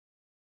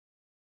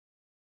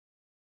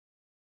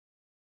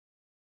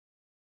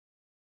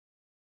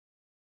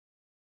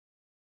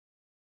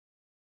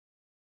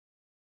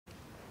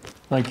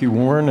Thank you,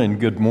 Warren, and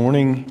good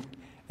morning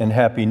and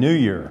Happy New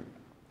Year.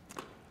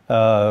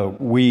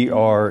 We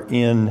are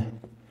in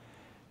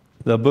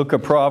the book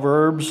of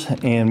Proverbs,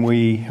 and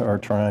we are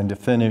trying to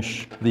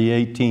finish the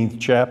 18th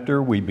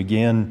chapter. We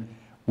begin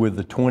with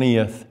the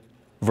 20th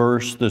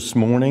verse this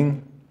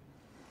morning,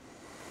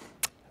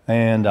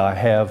 and I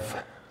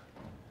have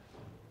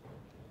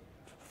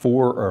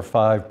 4 or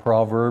 5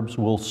 Proverbs.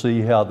 We'll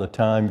see how the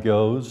time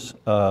goes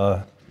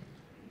to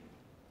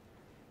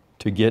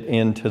get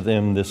into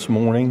them this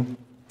morning.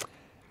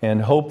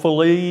 And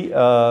hopefully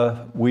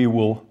we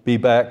will be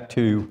back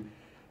to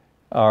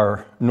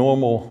our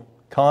normal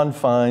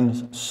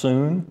confines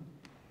soon,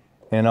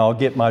 and I'll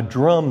get my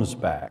drums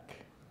back.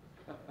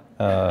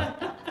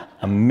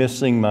 I'm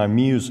missing my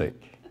music.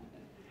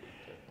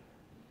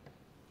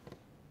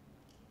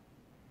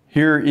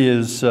 Here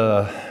is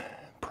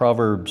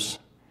Proverbs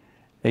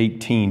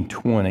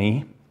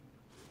 18:20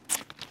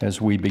 as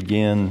we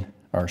begin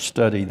our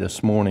study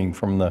this morning.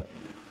 From the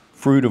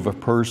fruit of a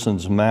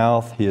person's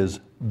mouth, his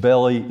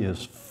belly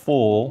is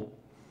full.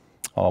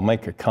 I'll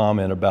make a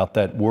comment about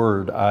that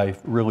word. I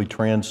really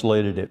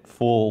translated it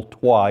full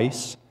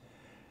twice.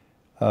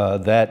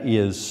 That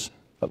is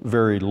a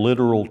very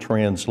literal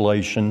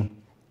translation.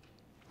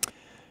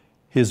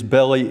 His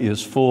belly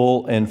is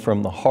full, and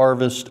from the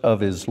harvest of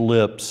his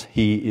lips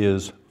he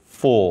is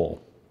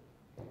full.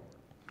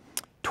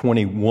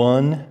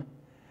 21,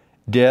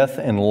 death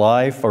and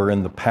life are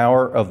in the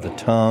power of the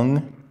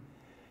tongue,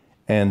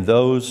 and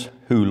those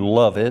who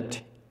love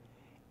it,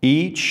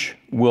 each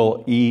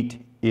will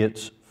eat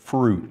its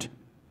fruit.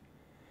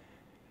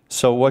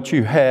 So what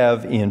you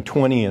have in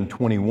 20 and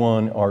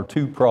 21 are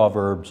 2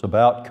 proverbs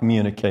about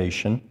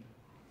communication,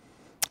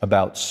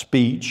 about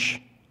speech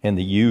and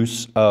the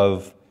use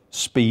of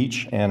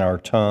speech and our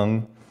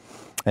tongue.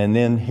 And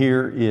then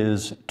here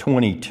is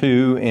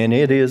 22, and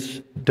it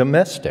is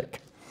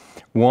domestic.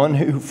 One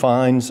who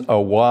finds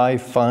a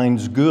wife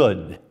finds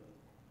good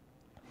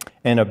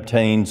and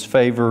obtains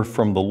favor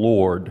from the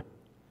Lord.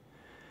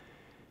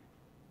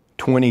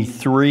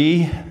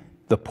 23,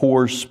 the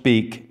poor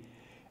speak,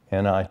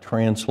 and I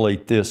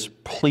translate this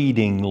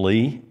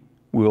pleadingly.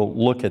 We'll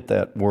look at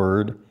that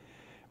word.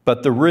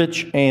 But the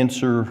rich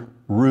answer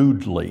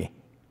rudely.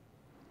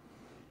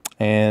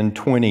 And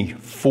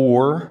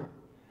 24,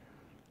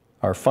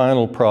 our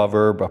final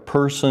proverb, a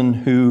person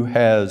who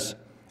has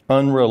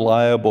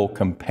unreliable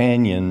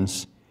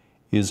companions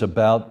is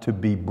about to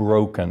be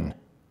broken.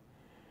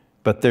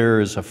 But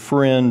there is a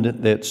friend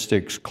that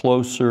sticks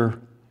closer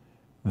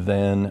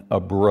than a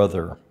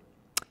brother.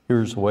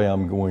 Here's the way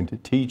I'm going to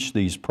teach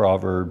these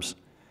proverbs,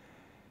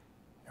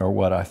 or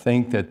what I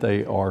think that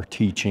they are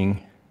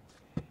teaching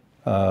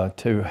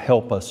to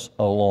help us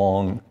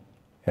along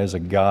as a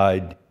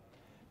guide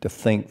to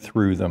think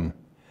through them.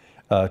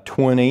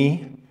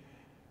 20,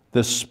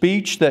 the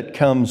speech that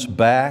comes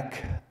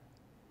back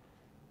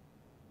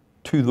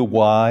to the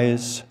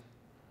wise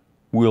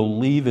will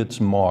leave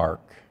its mark.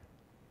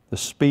 The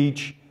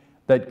speech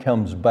that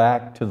comes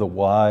back to the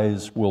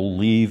wise will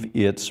leave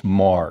its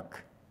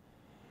mark.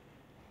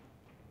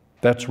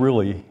 That's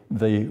really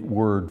the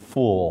word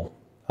full.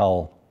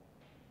 I'll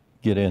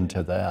get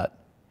into that.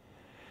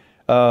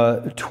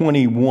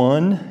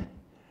 21,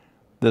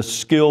 the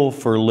skill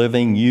for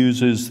living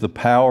uses the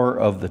power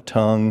of the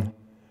tongue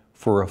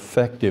for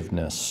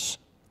effectiveness.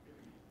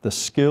 The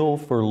skill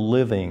for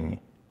living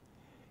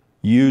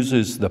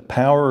uses the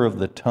power of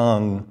the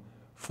tongue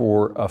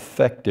for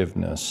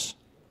effectiveness.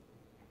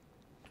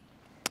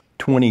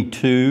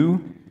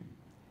 22,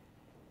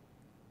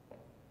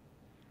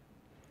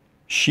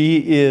 she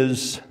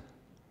is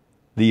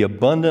the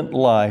abundant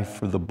life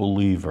for the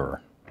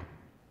believer,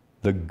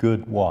 the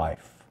good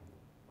wife.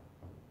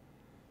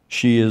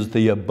 She is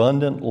the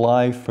abundant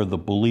life for the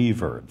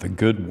believer, the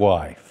good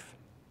wife.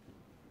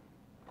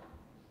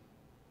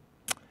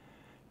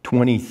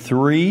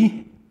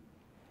 23,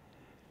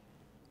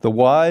 the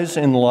wise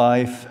in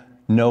life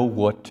know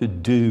what to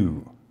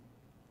do.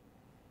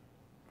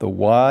 The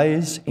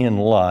wise in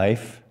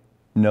life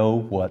know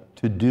what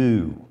to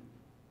do.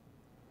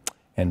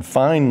 And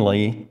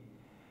finally,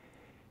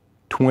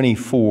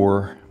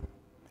 24,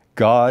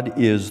 God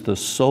is the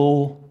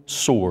sole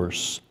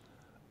source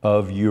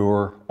of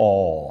your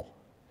all.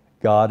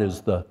 God is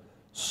the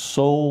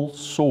sole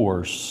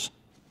source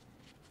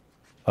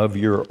of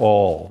your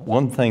all.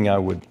 One thing I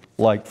would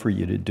like for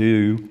you to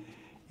do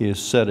is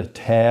set a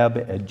tab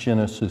at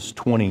Genesis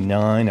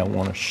 29. I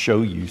want to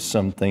show you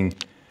something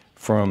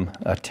from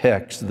a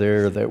text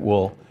there that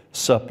will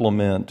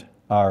supplement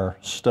our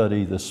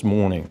study this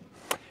morning.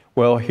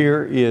 Well,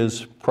 here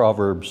is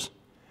Proverbs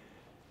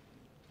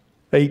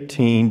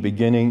 18,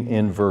 beginning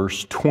in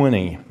verse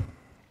 20,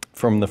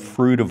 from the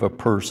fruit of a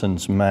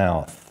person's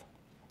mouth.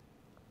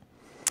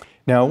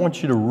 Now, I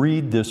want you to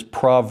read this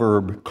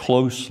proverb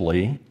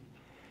closely.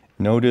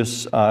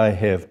 Notice I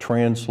have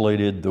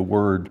translated the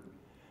word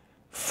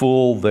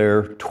full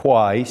there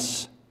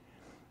twice.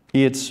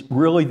 It's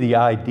really the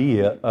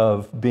idea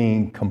of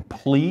being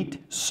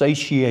complete,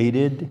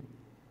 satiated,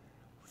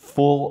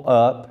 full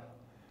up,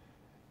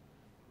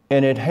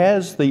 And it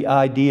has the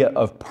idea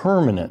of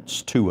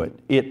permanence to it.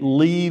 It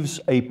leaves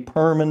a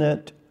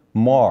permanent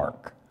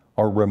mark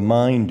or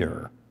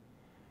reminder.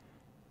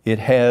 It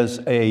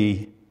has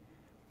a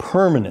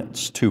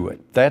permanence to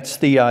it. That's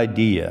the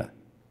idea.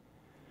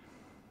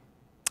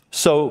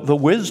 So the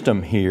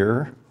wisdom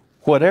here,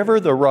 whatever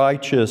the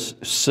righteous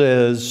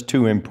says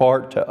to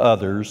impart to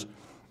others,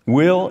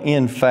 will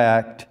in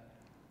fact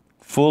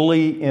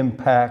fully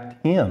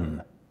impact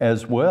him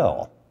as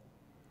well.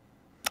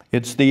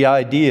 It's the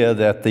idea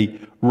that the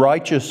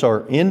righteous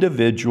are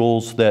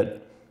individuals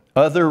that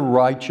other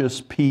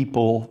righteous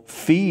people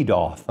feed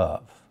off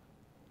of,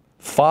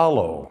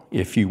 follow,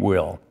 if you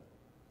will.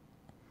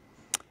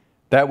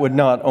 That would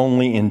not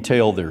only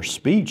entail their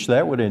speech,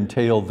 that would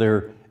entail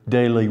their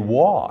daily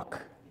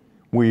walk.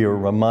 We are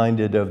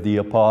reminded of the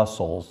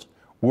apostles'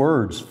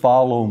 words,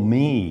 "Follow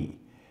me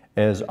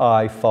as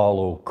I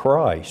follow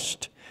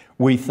Christ."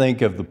 We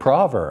think of the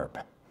proverb,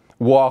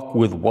 "Walk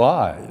with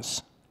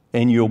wise,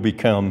 and you'll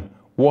become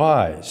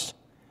wise."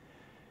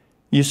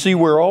 You see,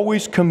 we're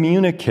always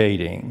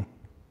communicating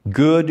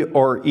good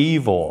or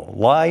evil,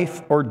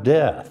 life or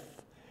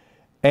death,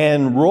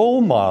 and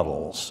role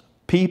models,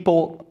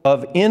 people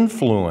of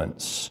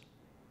influence,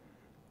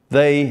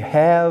 they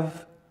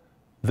have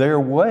their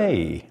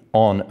way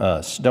on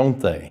us,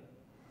 don't they?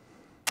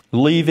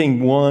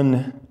 Leaving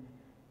one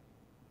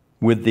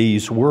with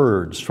these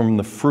words, "From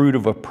the fruit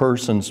of a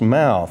person's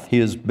mouth,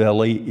 his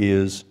belly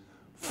is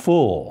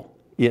full."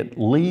 It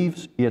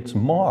leaves its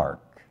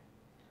mark.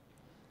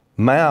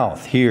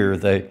 Mouth here,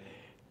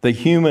 the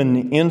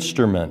human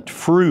instrument.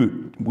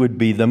 Fruit would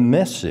be the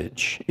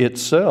message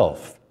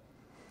itself.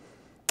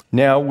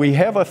 Now, we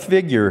have a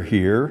figure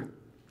here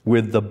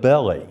with the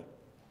belly.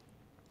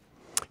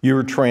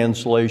 Your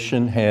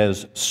translation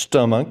has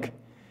stomach.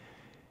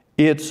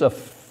 It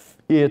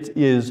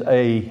is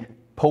a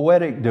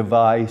poetic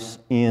device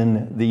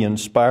in the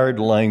inspired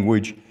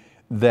language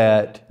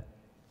that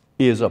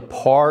is a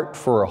part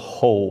for a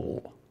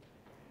whole.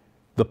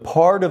 The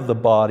part of the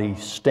body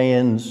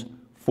stands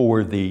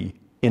for the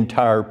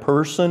entire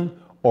person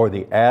or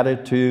the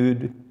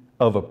attitude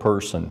of a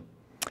person.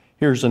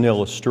 Here's an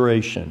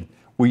illustration.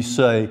 We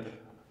say,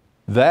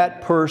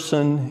 that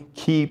person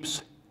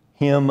keeps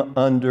him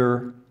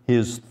under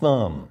his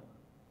thumb.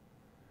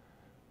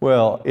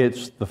 Well,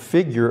 it's the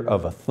figure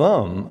of a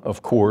thumb,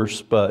 of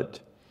course, but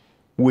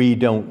we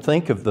don't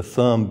think of the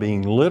thumb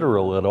being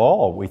literal at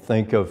all. We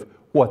think of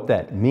what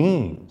that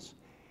means.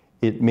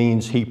 It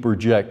means he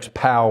projects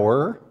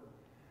power.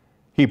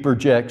 He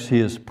projects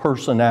his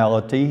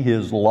personality,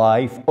 his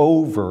life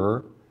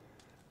over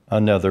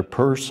another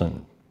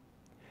person.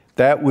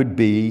 That would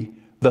be,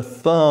 the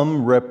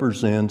thumb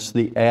represents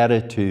the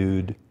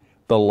attitude,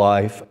 the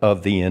life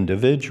of the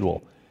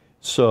individual.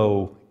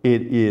 So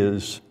it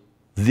is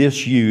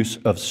this use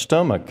of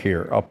stomach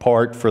here, a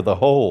part for the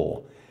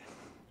whole.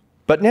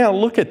 But now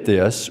look at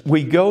this.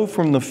 We go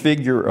from the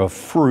figure of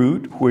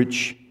fruit,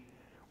 which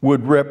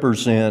would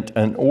represent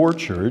an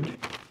orchard,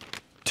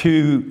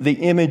 to the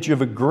image of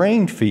a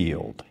grain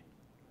field.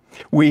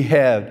 We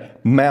had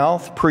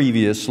mouth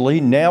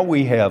previously. Now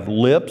we have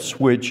lips,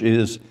 which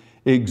is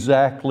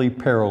exactly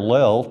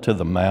parallel to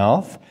the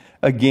mouth.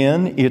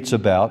 Again, it's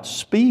about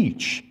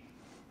speech.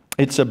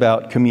 It's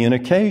about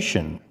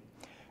communication.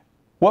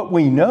 What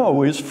we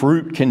know is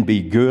fruit can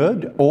be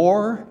good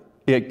or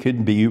it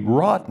can be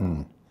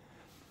rotten.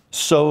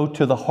 So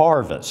to the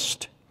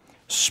harvest,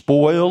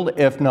 spoiled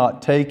if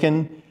not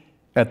taken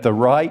at the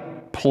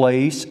right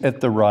place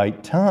at the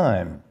right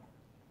time.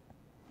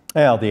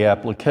 Now, the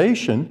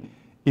application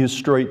is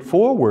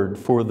straightforward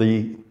for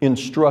the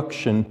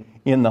instruction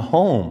in the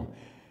home.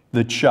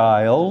 The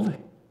child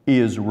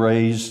is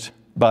raised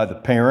by the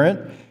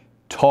parent,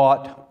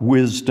 taught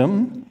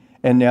wisdom,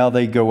 and now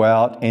they go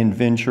out and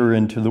venture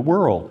into the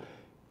world.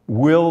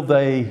 Will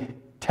they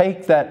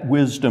take that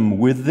wisdom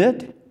with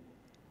it,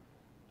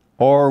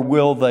 or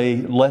will they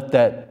let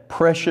that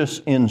precious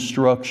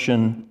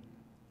instruction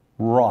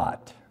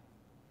rot?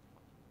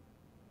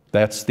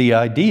 That's the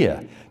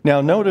idea.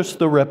 Now notice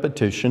the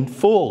repetition,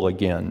 full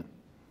again.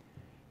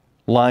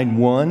 Line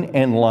 1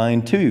 and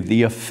line 2.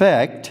 The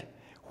effect,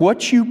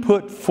 what you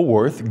put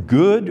forth,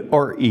 good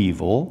or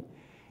evil,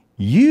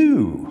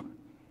 you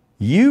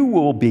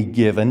will be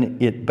given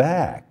it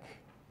back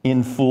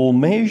in full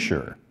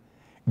measure,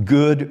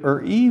 good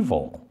or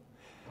evil.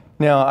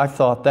 Now, I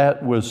thought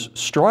that was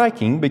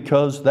striking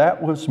because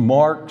that was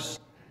Mark's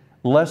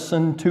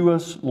lesson to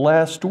us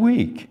last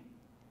week,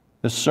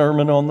 the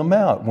Sermon on the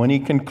Mount, when he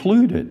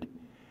concluded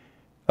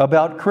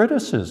about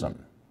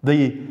criticism.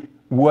 The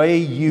way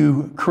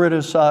you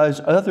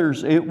criticize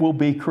others, it will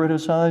be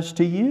criticized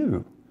to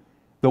you.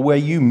 The way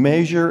you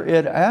measure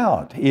it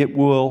out, it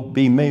will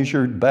be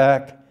measured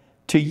back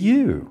to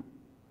you.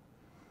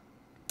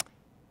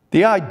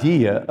 The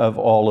idea of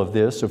all of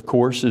this, of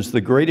course, is the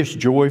greatest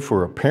joy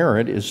for a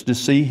parent is to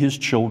see his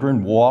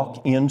children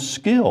walk in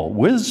skill,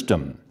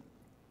 wisdom,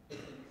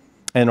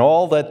 and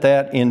all that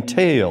that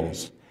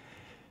entails.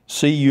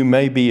 See, you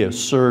may be a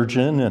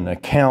surgeon, an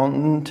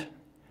accountant,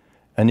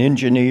 an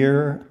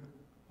engineer,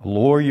 a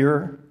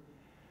lawyer,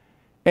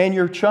 and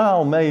your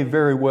child may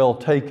very well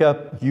take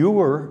up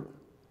your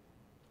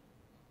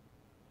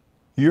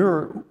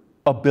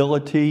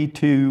ability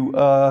to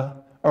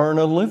earn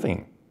a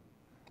living.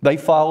 They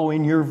follow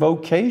in your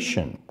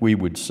vocation, we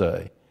would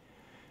say.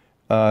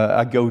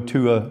 I go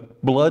to a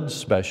blood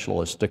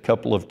specialist a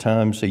couple of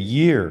times a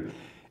year,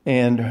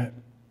 and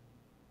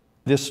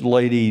this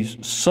lady's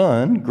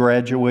son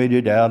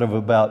graduated out of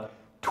about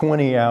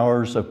 20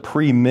 hours of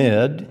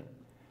pre-med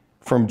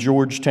from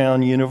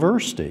Georgetown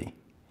University.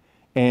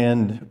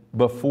 And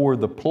before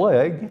the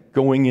plague,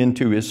 going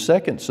into his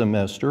second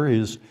semester,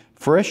 his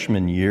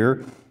freshman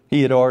year,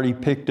 he had already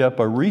picked up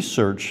a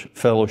research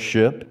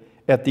fellowship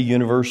at the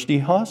university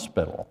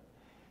hospital.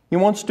 He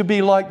wants to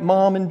be like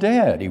mom and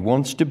dad. He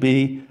wants to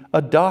be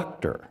a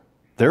doctor.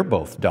 They're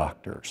both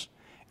doctors.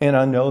 And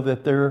I know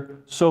that they're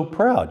so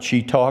proud.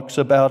 She talks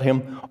about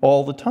him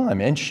all the time,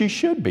 and she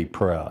should be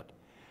proud.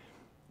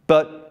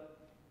 But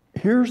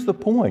here's the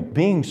point.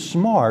 Being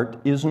smart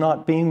is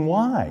not being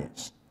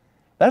wise.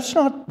 That's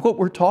not what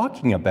we're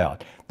talking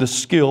about, the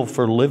skill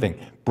for living.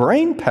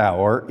 Brain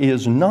power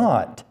is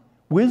not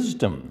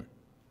wisdom.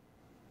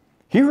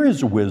 Here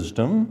is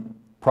wisdom,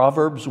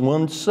 Proverbs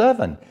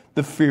 1:7,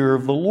 the fear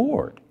of the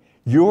Lord.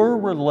 Your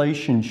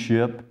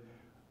relationship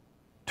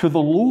to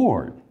the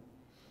Lord.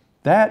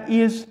 That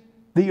is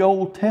the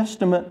Old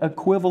Testament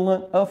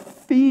equivalent of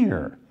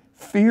fear,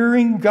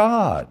 fearing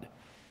God.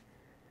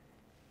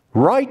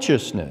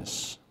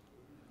 Righteousness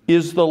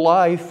is the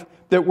life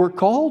that we're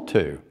called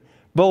to,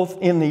 both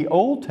in the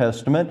Old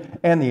Testament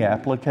and the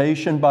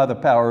application by the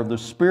power of the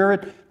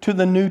Spirit to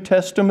the New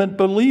Testament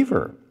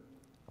believer.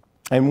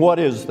 And what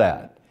is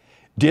that?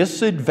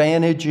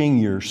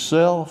 Disadvantaging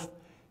yourself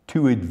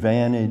to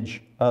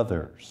advantage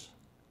others.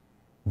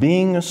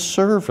 Being a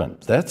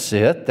servant, that's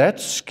it.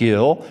 That's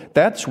skill.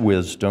 That's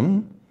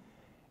wisdom.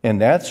 And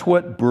that's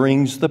what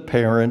brings the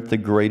parent the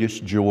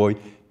greatest joy,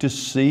 to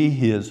see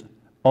his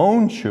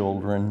own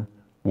children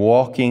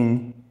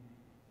walking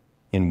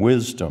in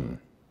wisdom.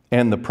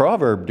 And the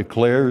proverb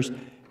declares,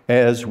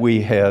 as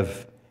we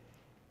have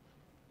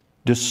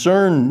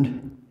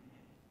discerned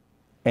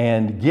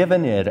and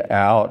given it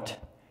out,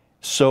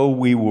 so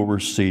we will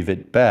receive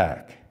it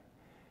back.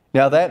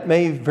 Now, that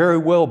may very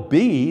well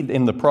be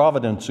in the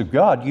providence of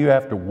God. You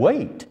have to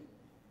wait.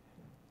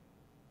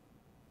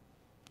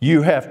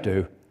 You have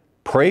to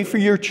pray for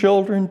your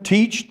children,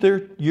 teach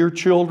your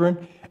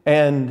children,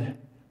 and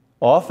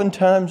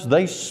oftentimes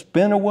they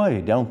spin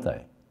away, don't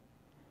they?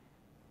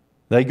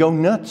 They go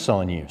nuts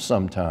on you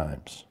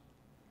sometimes.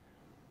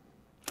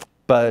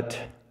 But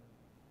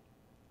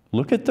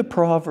look at the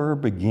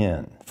proverb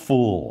again,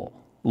 full,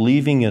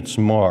 leaving its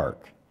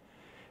mark.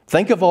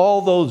 Think of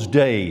all those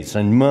days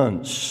and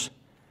months,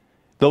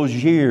 those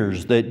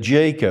years that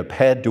Jacob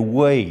had to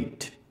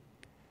wait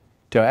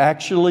to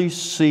actually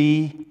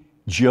see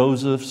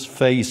Joseph's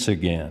face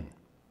again.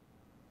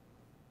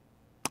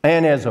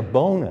 And as a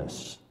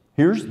bonus,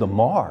 here's the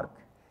mark,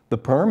 the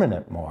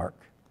permanent mark.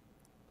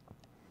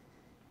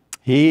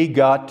 He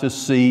got to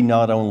see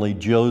not only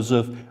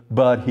Joseph,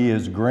 but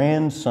his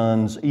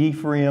grandsons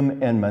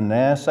Ephraim and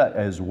Manasseh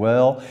as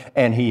well,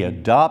 and he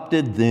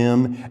adopted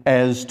them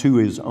as to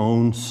his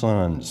own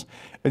sons.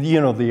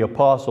 You know, the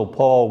Apostle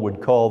Paul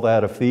would call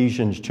that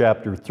Ephesians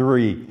chapter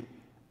 3.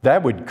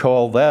 That would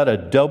call that a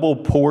double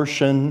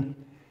portion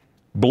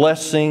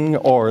blessing,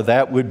 or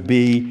that would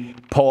be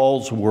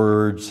Paul's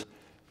words,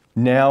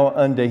 now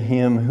unto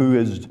him who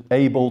is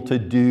able to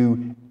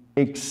do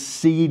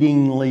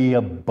exceedingly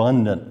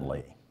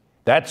abundantly.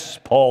 That's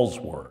Paul's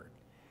word.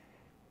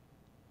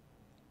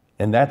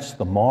 And that's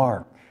the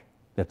mark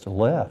that's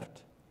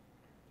left.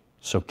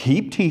 So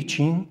keep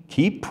teaching,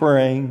 keep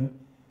praying.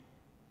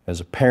 As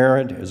a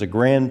parent, as a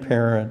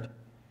grandparent,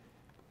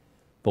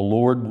 the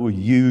Lord will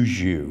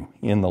use you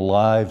in the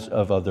lives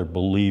of other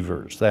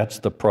believers. That's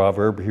the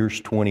proverb.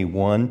 Here's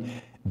 21,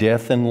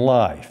 death and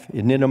life.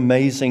 Isn't it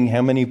amazing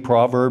how many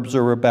proverbs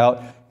are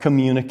about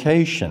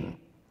communication?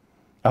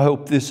 I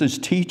hope this is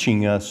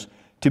teaching us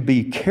to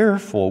be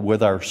careful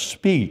with our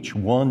speech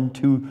one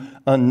to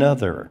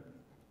another.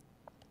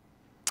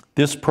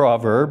 This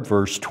proverb,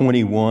 verse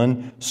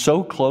 21,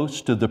 so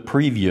close to the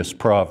previous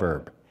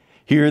proverb.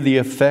 Here the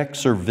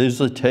effects or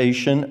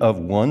visitation of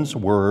one's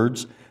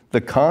words,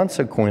 the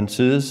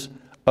consequences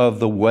of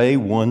the way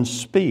one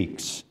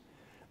speaks.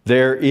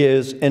 There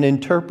is an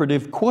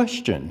interpretive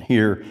question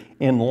here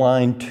in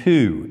line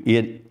 2.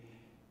 It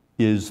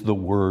is the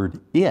word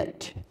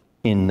it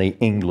in the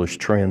English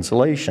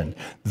translation.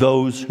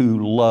 Those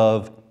who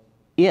love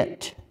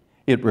it.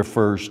 It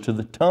refers to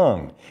the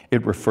tongue.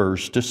 It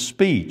refers to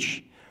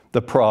speech.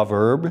 The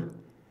proverb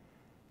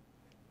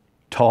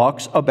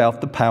talks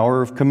about the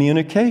power of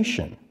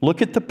communication.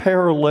 Look at the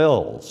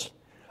parallels.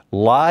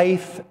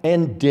 Life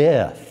and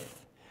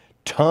death,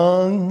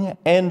 tongue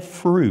and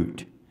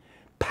fruit,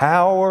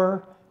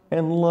 power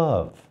and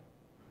love.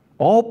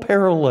 All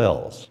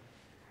parallels.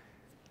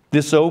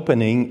 This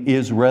opening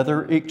is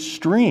rather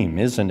extreme,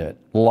 isn't it?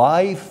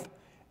 Life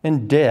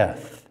and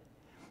death.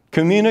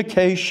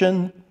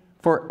 Communication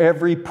for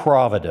every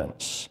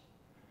providence.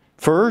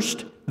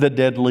 First, the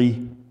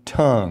deadly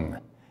tongue.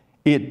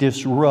 It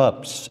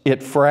disrupts,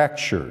 it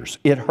fractures,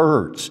 it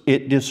hurts,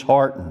 it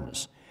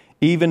disheartens,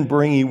 even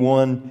bringing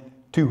one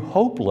to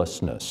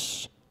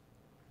hopelessness,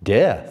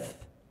 death.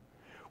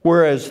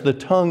 Whereas the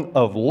tongue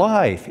of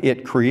life,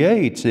 it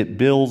creates, it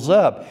builds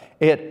up,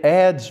 it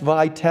adds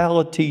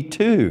vitality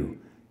to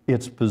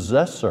its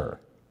possessor.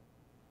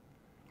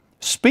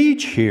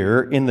 Speech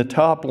here in the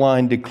top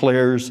line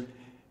declares,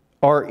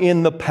 are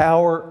in the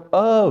power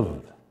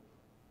of.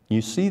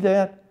 You see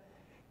that?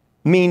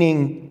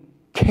 Meaning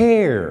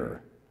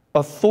care,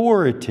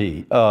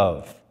 authority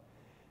of.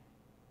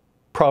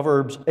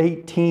 Proverbs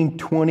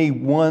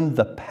 18:21,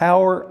 the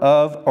power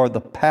of or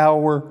the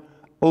power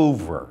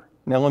over.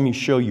 Now let me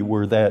show you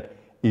where that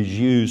is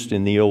used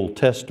in the Old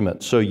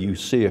Testament so you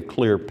see a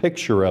clear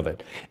picture of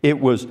it. It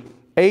was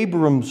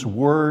Abram's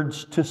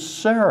words to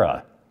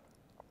Sarah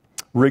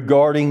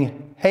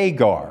regarding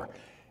Hagar.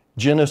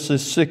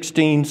 Genesis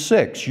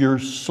 16:6, your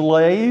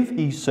slave,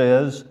 he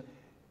says,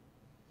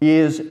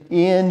 is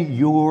in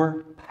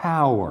your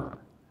power,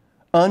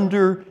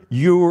 under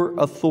your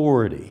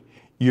authority.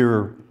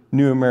 Your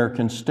New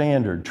American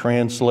Standard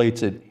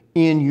translates it,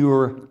 in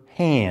your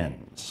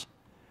hands.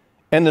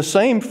 And the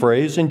same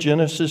phrase in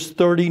Genesis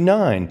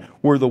 39,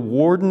 where the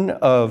warden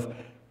of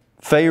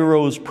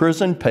Pharaoh's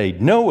prison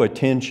paid no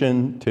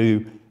attention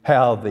to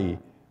how the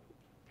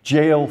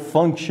jail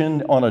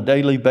functioned on a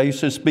daily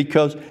basis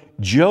because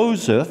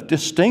Joseph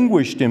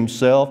distinguished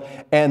himself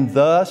and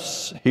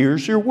thus,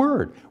 here's your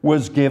word,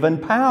 was given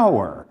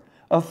power,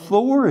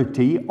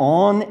 authority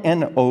on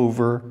and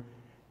over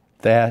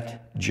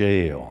that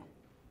jail,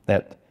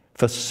 that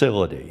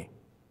facility.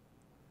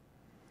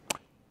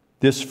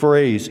 This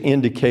phrase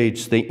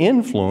indicates the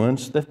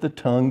influence that the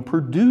tongue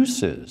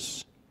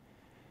produces.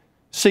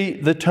 See,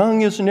 the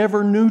tongue is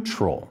never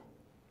neutral.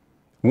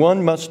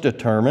 One must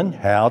determine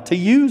how to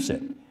use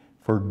it,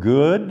 for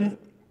good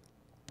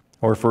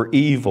or for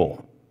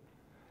evil.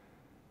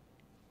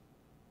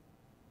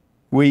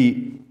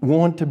 We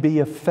want to be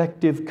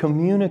effective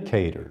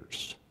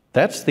communicators.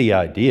 That's the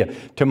idea.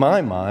 To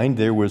my mind,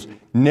 there was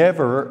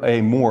never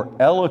a more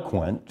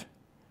eloquent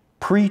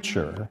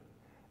preacher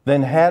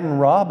than Haddon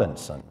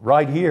Robinson,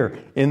 right here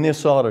in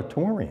this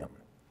auditorium.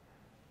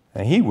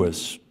 And he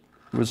was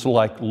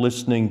like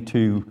listening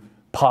to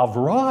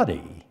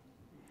Pavarotti.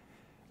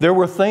 There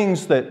were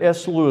things that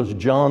S. Lewis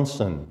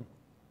Johnson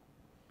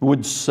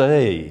would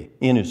say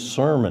in his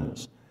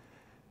sermons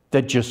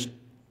that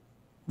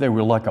they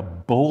were like a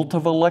bolt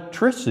of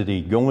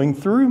electricity going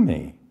through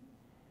me.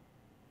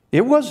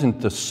 It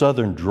wasn't the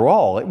Southern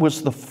drawl, it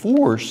was the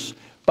force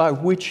by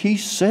which he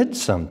said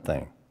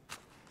something.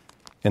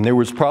 And there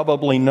was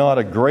probably not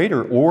a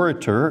greater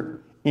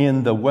orator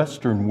in the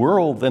Western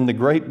world than the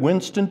great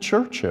Winston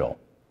Churchill.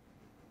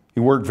 He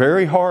worked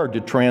very hard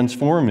to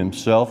transform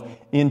himself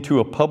into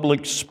a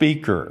public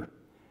speaker.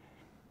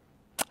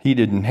 He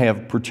didn't have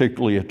a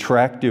particularly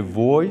attractive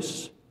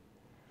voice.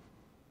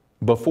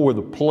 Before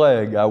the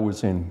plague, I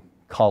was in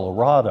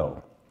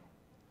Colorado,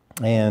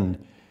 and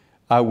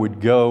I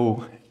would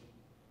go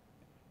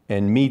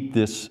and meet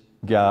this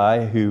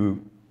guy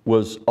who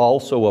was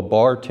also a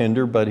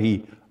bartender, but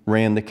he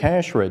ran the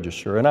cash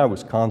register, and I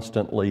was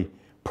constantly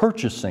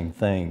purchasing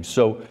things.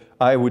 So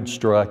I would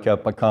strike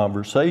up a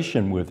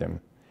conversation with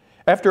him.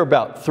 After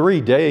about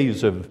 3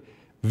 days of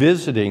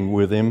visiting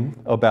with him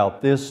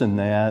about this and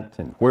that,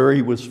 and where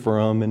he was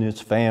from and his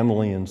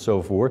family and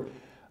so forth,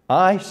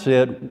 I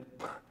said,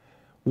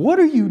 "What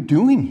are you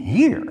doing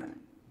here?"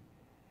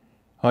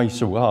 He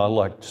said, "Well, I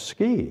like to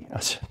ski." I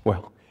said,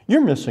 "Well,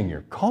 you're missing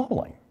your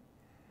calling.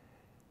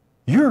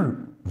 Your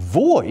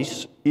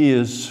voice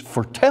is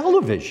for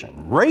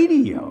television,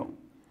 radio."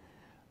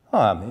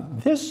 I mean,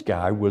 this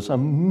guy was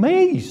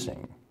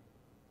amazing.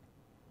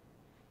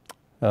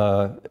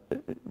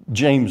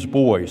 James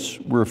Boyce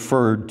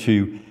referred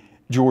to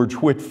George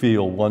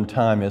Whitefield one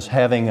time as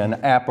having an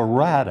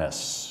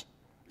apparatus.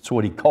 That's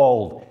what he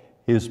called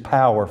his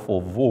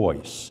powerful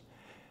voice.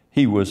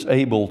 He was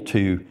able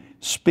to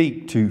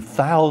speak to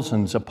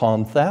thousands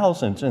upon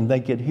thousands, and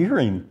they could hear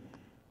him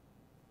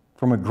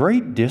from a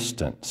great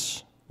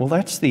distance. Well,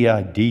 that's the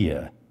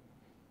idea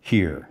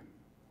here.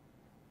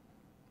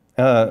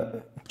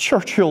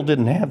 Churchill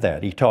didn't have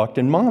that. He talked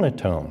in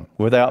monotone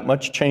without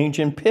much change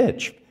in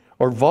pitch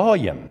or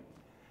volume.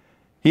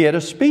 He had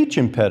a speech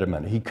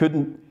impediment. He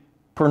couldn't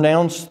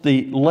pronounce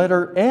the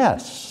letter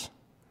S,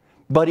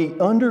 but he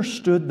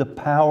understood the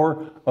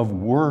power of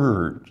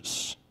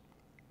words,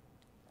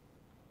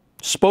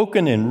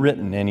 spoken and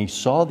written, and he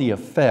saw the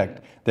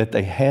effect that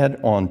they had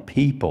on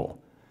people.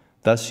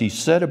 Thus, he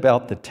set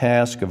about the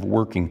task of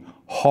working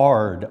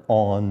hard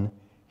on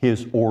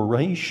his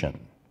oration.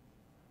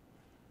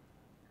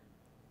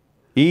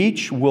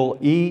 Each will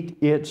eat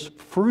its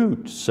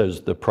fruit,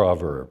 says the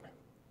proverb.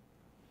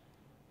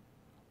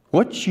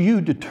 What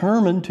you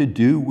determine to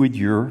do with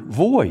your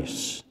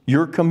voice,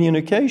 your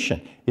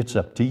communication, it's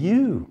up to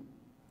you.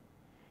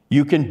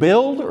 You can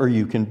build or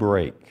you can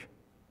break.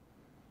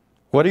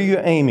 What are you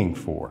aiming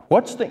for?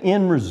 What's the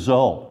end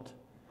result?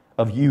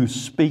 of you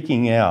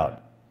speaking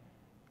out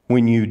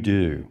when you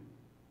do.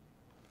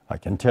 I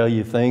can tell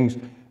you things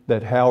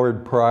that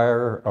Howard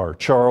Pryor or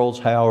Charles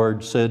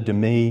Howard said to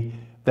me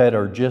that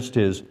are just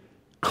as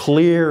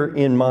clear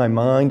in my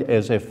mind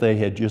as if they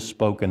had just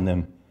spoken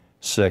them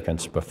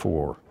seconds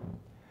before.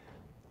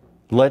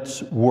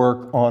 Let's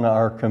work on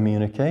our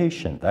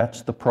communication.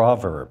 That's the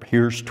proverb.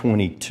 Here's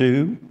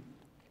 22.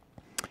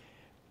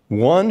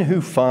 One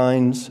who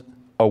finds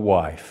a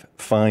wife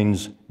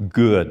finds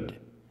good.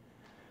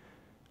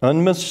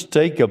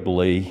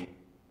 Unmistakably,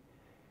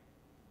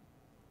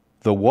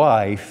 the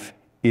wife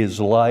is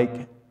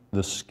like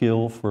the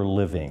skill for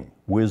living,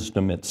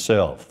 wisdom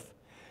itself.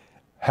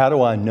 How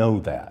do I know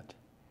that?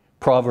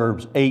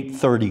 Proverbs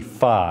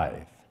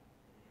 8:35.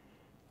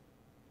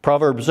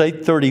 Proverbs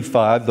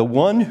 8:35, the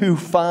one who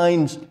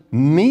finds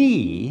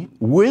me,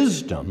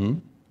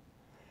 wisdom,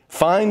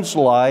 finds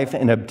life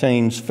and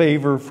obtains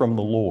favor from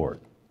the Lord.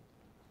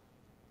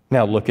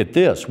 Now look at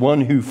this.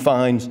 One who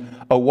finds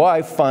a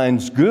wife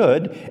finds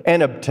good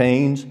and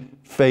obtains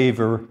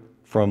favor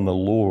from the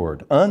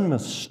Lord.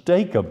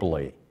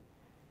 Unmistakably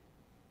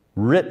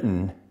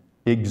written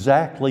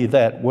exactly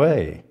that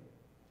way.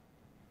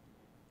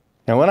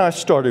 Now when I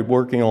started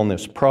working on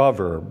this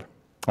proverb,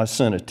 I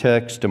sent a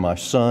text to my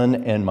son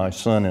and my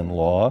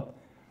son-in-law,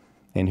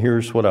 and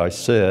here's what I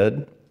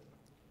said.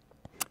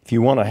 If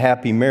you want a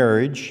happy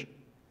marriage,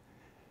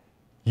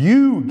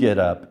 you get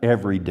up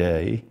every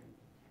day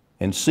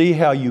and see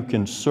how you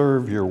can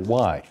serve your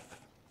wife.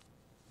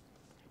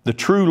 The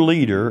true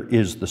leader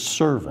is the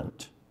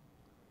servant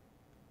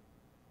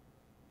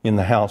in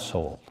the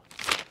household.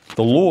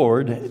 The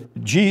Lord,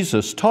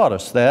 Jesus, taught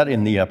us that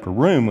in the upper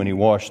room when he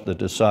washed the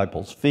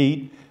disciples'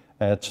 feet.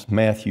 That's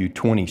Matthew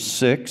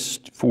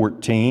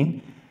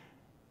 26:14.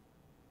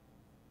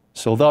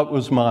 So that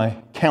was my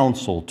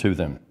counsel to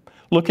them.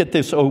 Look at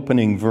this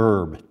opening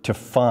verb, to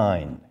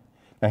find.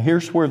 Now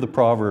here's where the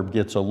proverb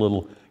gets a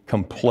little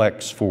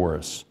complex for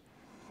us.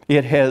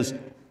 It has,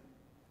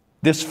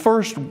 this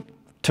first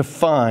to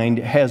find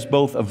has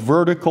both a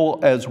vertical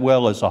as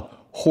well as a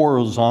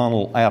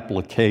horizontal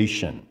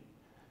application.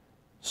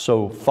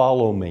 So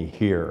follow me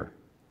here.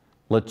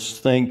 Let's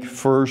think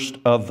first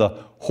of the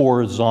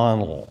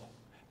horizontal.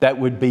 That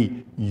would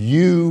be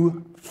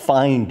you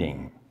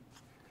finding.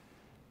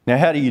 Now,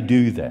 how do you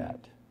do that?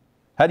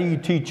 How do you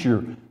teach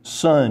your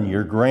son,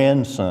 your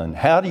grandson?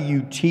 How do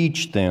you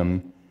teach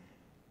them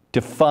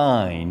to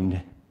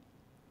find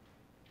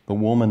the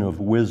woman of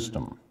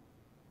wisdom?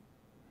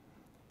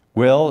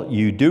 Well,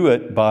 you do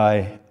it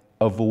by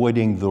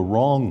avoiding the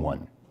wrong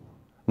one.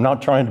 I'm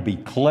not trying to be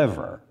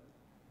clever.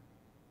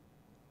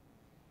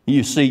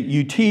 You see,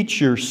 you teach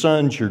your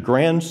sons, your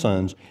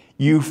grandsons,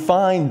 you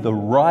find the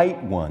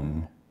right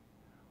one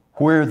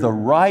where the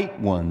right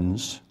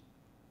ones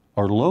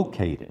are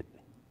located,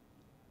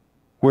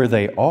 where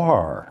they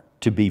are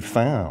to be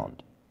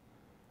found.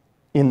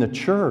 In the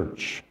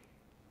church,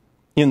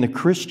 in the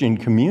Christian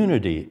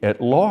community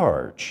at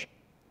large.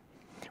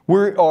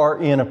 We are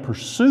in a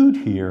pursuit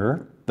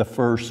here, the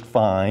first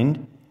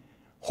find,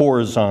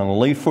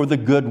 horizontally, for the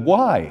good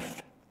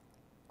wife,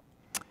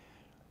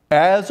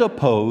 as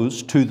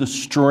opposed to the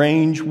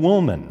strange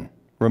woman.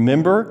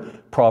 Remember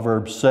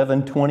Proverbs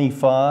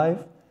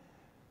 7:25?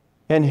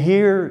 And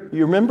here,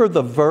 you remember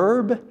the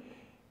verb?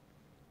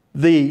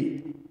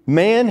 The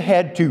man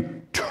had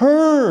to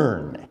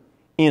turn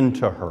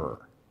into her.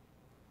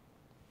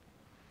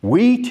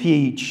 We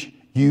teach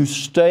you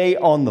stay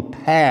on the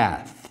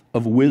path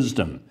of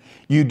wisdom.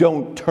 You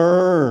don't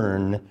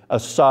turn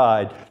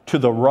aside to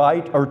the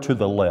right or to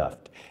the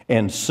left.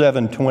 And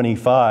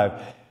 7:25,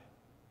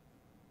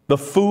 the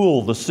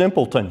fool, the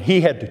simpleton,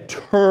 he had to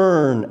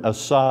turn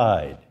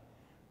aside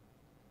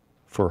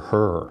for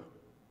her.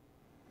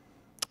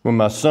 When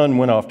my son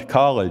went off to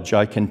college,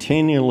 I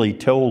continually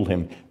told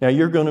him, now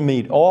you're going to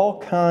meet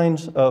all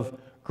kinds of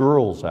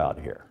girls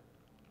out here.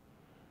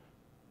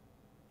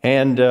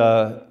 And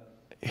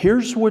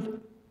here's what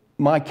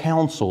my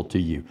counsel to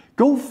you.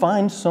 Go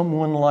find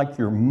someone like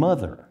your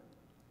mother.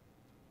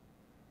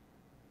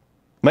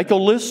 Make a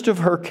list of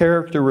her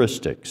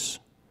characteristics.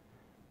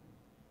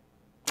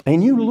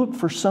 And you look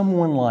for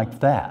someone like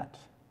that.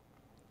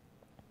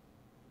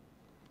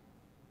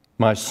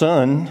 My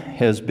son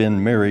has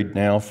been married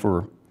now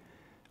for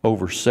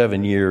over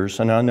 7 years,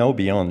 and I know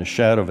beyond the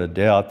shadow of a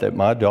doubt that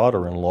my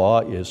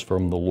daughter-in-law is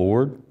from the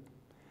Lord.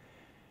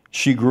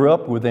 She grew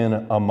up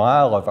within a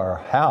mile of our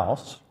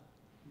house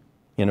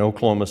in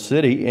Oklahoma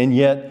City, and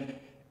yet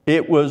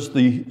it was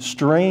the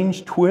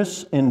strange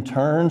twists and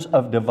turns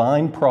of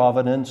divine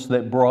providence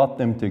that brought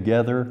them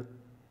together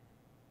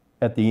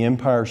at the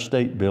Empire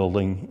State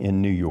Building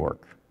in New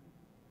York.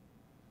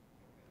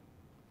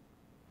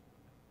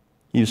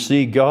 You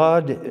see,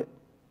 God,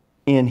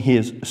 in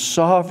His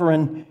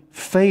sovereign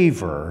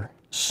favor,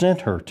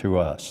 sent her to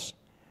us,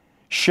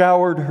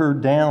 showered her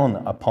down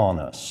upon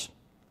us.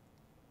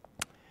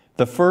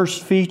 The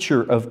first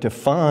feature of to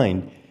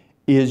find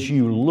is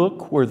you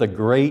look where the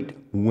great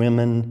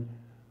women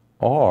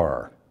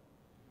are.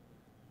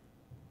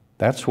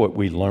 That's what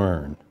we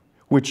learn.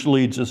 which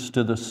leads us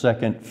to the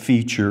second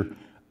feature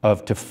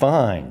of to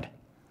find.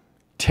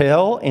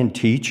 Tell and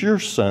teach your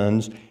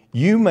sons,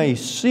 you may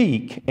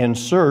seek and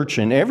search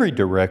in every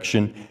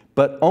direction,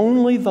 but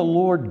only the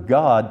Lord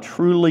God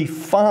truly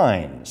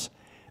finds.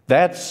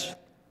 That's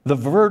the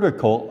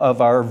vertical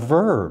of our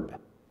verb.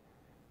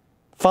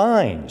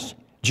 Finds.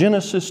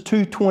 Genesis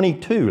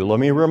 2:22. Let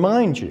me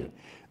remind you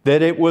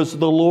that it was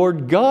the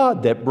Lord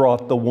God that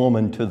brought the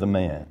woman to the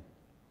man.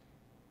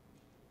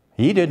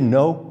 He didn't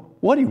know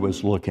what he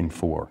was looking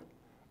for,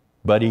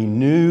 but he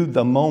knew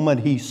the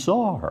moment he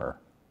saw her.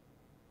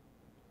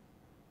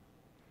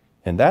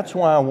 And that's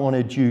why I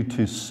wanted you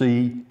to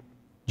see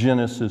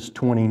Genesis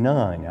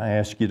 29. I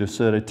ask you to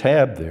set a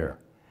tab there.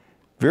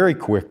 Very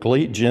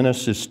quickly,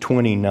 Genesis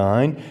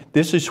 29.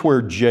 This is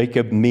where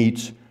Jacob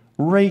meets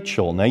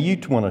Rachel. Now you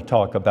want to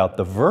talk about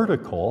the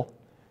vertical.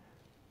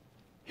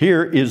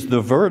 Here is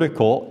the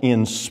vertical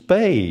in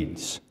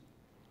spades.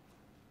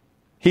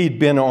 He'd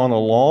been on a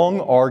long,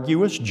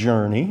 arduous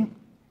journey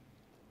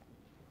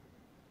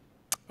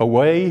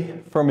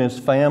away from his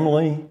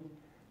family,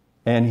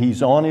 and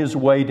he's on his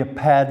way to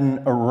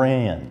Paddan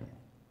Aram.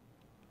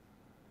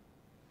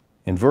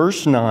 In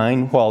verse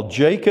 9, while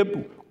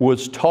Jacob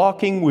was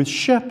talking with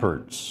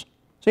shepherds.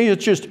 See,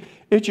 it's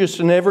just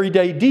an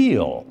everyday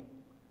deal.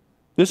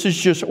 This is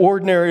just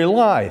ordinary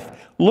life.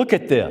 Look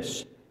at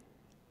this.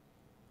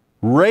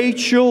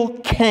 Rachel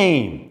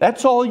came.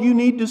 That's all you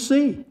need to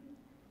see.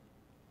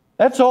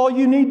 That's all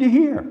you need to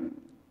hear.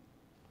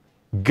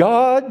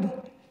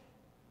 God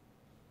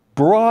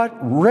brought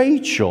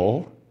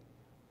Rachel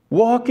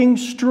walking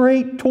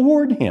straight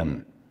toward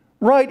him,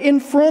 right in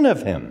front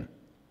of him,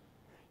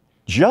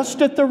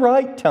 just at the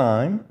right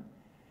time,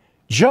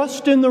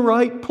 just in the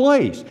right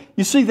place.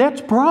 You see,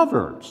 that's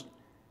Proverbs,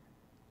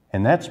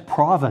 and that's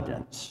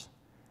providence.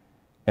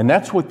 And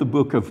that's what the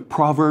book of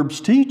Proverbs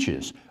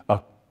teaches.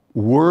 A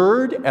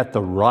word at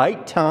the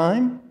right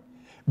time,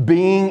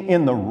 being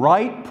in the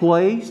right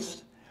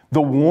place,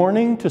 the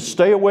warning to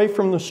stay away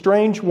from the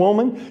strange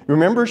woman.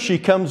 Remember, she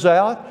comes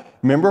out.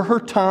 Remember her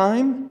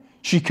time?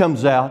 She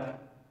comes out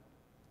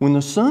when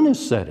the sun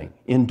is setting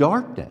in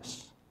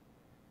darkness.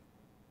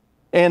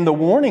 And the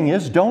warning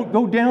is, don't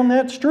go down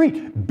that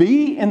street.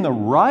 Be in the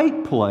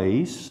right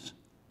place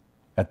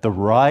at the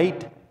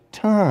right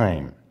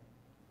time.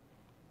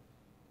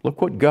 Look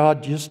what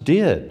God just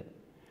did.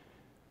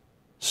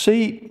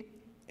 See,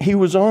 he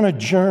was on a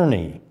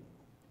journey.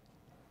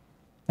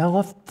 Now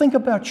let's think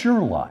about your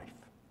life.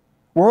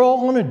 We're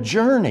all on a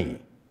journey.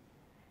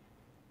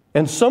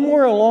 And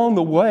somewhere along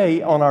the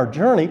way on our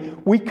journey,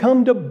 we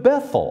come to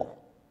Bethel.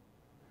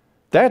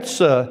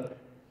 That's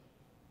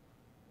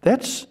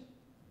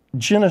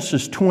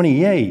Genesis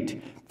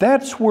 28.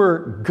 That's where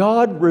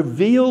God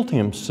revealed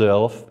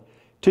himself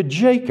to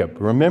Jacob.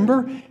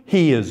 Remember,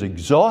 he is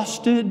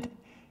exhausted.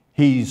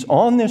 He's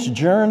on this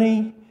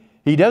journey.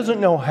 He doesn't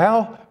know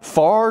how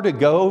far to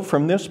go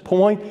from this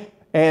point,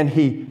 and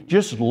he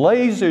just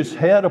lays his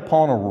head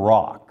upon a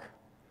rock,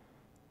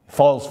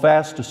 falls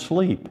fast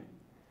asleep,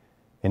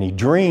 and he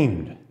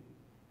dreamed.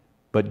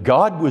 But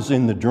God was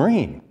in the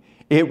dream.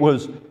 It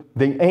was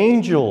the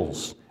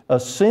angels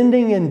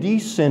ascending and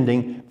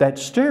descending that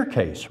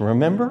staircase,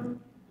 remember?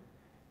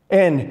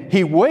 And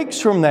he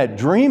wakes from that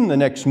dream the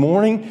next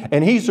morning,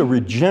 and he's a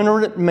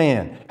regenerate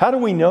man. How do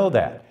we know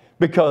that?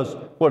 Because,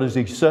 what does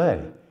he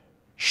say?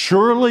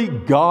 Surely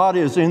God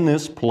is in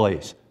this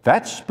place.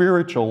 That's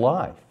spiritual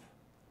life.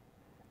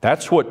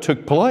 That's what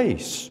took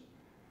place.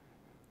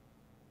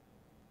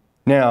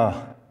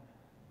 Now,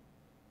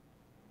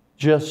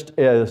 just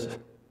as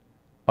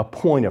a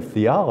point of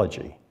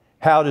theology,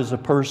 how does a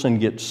person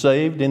get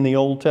saved in the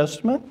Old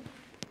Testament?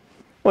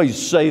 Well,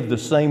 he's saved the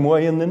same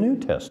way in the New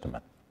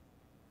Testament.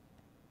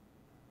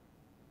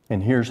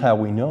 And here's how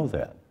we know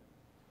that.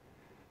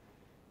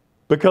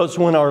 Because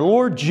when our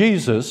Lord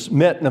Jesus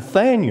met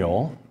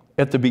Nathanael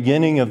at the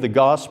beginning of the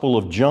Gospel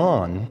of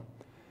John,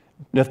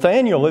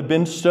 Nathanael had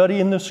been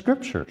studying the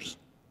Scriptures.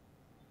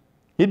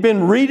 He'd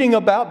been reading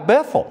about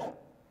Bethel.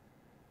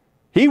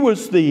 He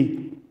was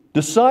the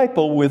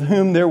disciple with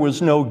whom there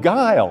was no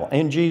guile,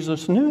 and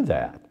Jesus knew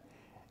that.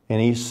 And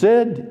he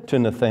said to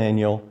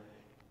Nathanael,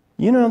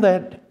 you know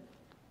that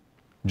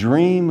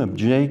dream of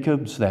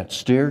Jacob's, that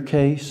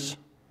staircase,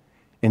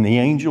 and the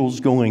angels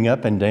going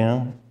up and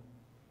down?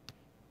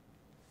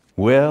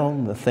 Well,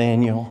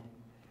 Nathanael,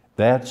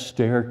 that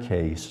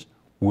staircase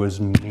was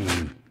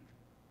me.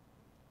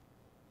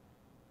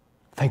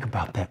 Think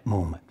about that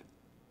moment.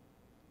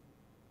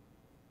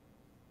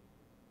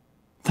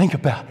 Think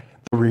about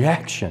the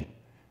reaction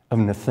of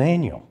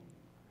Nathanael.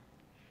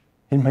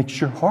 It makes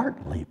your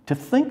heart leap to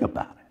think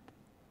about it.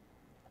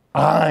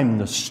 I'm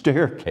the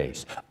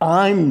staircase.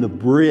 I'm the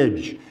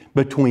bridge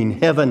between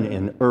heaven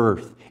and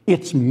earth.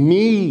 It's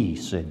me,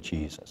 said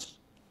Jesus.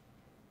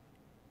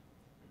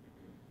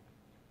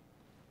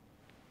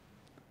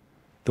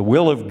 The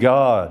will of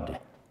God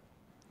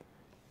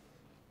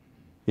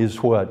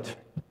is what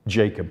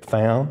Jacob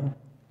found.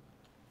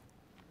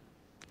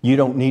 You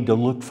don't need to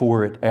look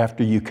for it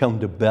after you come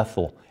to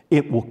Bethel.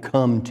 It will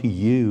come to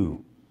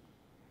you.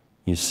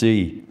 You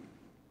see,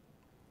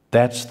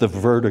 that's the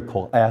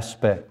vertical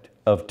aspect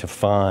of to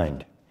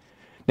find.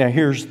 Now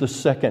here's the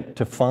second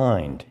to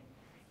find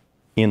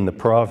in the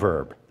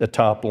proverb, the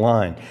top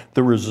line.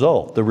 The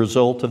result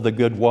of the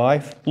good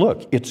wife,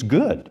 look, it's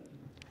good.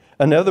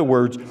 In other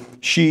words,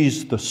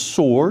 she's the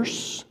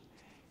source,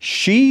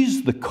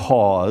 she's the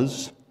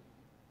cause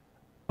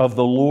of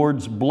the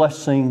Lord's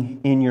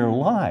blessing in your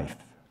life.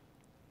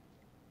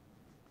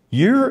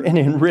 You're an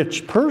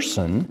enriched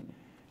person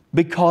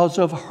because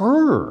of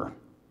her.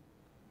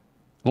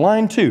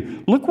 Line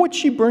 2, look what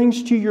she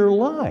brings to your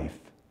life.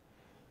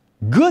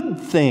 Good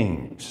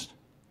things.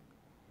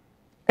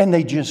 And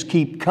they just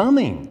keep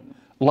coming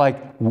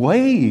like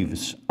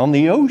waves on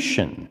the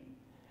ocean.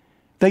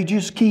 They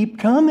just keep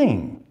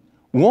coming.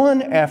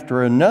 One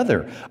after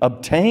another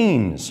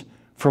obtains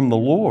from the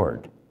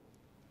Lord.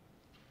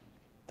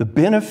 The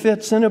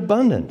benefits in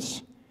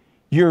abundance.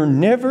 You can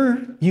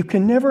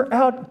never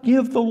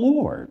outgive the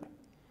Lord.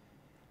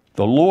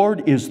 The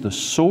Lord is the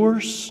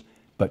source,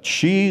 but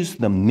she's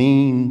the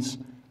means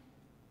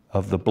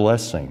of the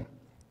blessing.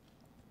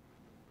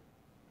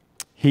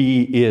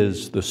 He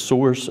is the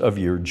source of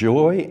your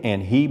joy,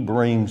 and He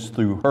brings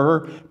through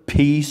her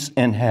peace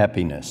and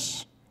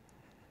happiness.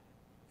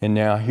 And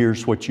now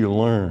here's what you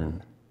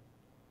learn.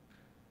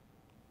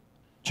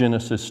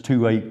 Genesis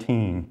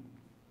 2:18.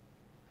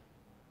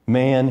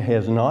 Man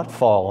has not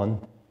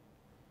fallen.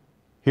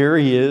 Here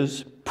he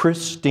is,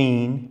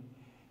 pristine,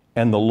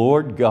 and the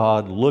Lord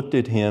God looked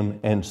at him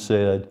and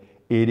said,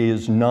 it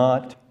is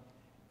not,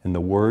 and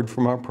the word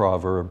from our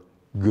proverb,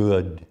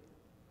 good.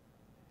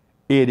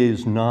 It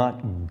is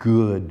not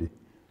good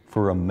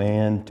for a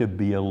man to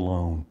be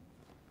alone.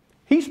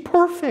 He's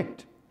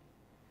perfect.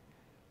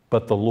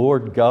 But the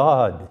Lord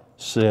God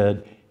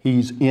said,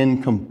 he's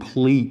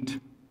incomplete.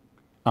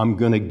 I'm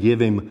going to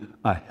give him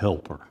a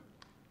helper.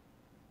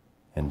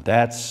 And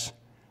that's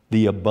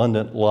the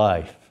abundant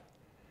life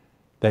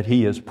that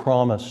He has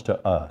promised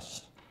to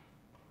us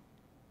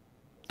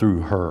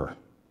through her.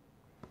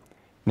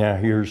 Now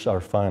here's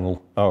our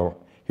final,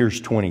 here's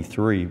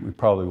 23. We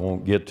probably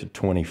won't get to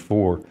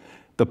 24.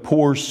 The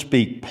poor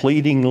speak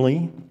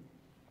pleadingly.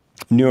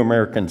 New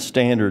American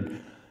Standard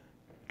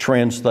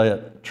translates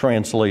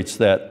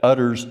that,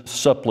 utters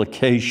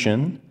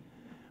supplication,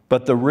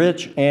 but the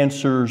rich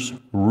answers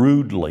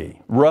rudely,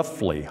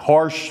 roughly,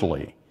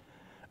 harshly.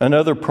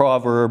 Another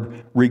proverb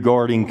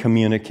regarding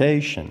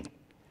communication.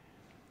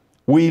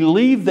 We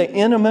leave the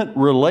intimate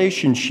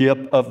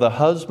relationship of the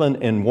husband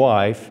and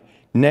wife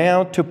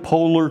now to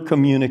polar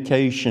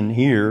communication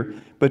here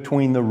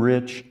between the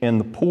rich and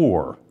the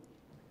poor.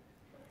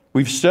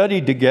 We've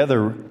studied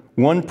together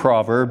one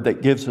proverb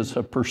that gives us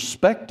a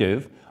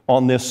perspective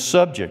on this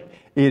subject.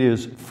 It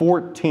is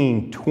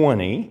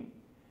 14:20.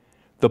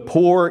 The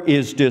poor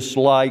is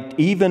disliked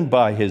even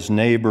by his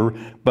neighbor,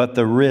 but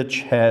the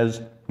rich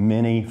has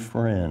many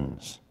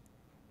friends.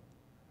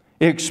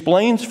 It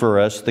explains for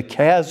us the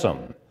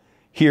chasm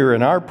here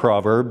in our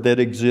proverb that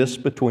exists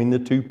between the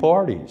two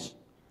parties,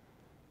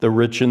 the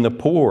rich and the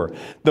poor.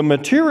 The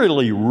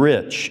materially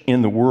rich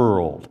in the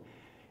world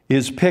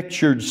is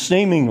pictured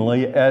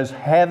seemingly as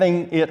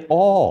having it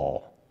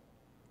all,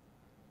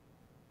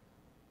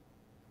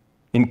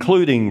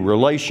 including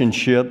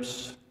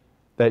relationships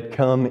that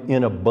come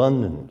in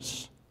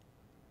abundance.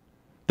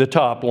 The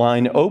top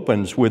line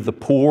opens with the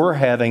poor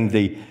having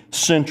the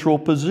central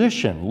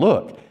position.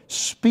 Look,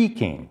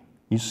 speaking.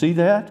 You see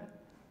that?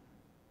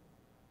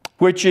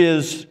 Which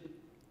is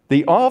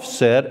the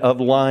offset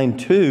of line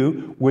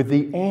 2 with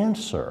the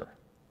answer.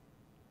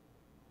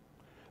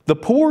 The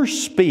poor's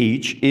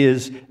speech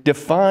is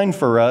defined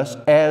for us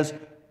as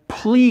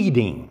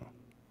pleading.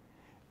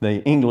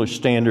 The English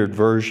Standard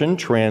Version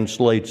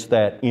translates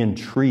that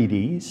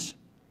entreaties.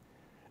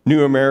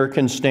 New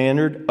American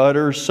Standard,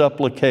 utter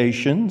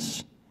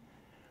supplications.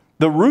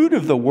 The root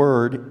of the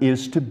word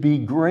is to be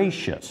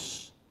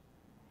gracious,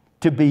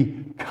 to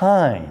be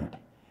kind,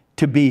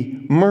 to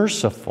be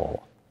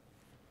merciful.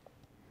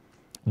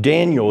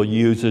 Daniel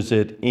uses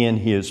it in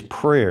his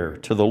prayer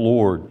to the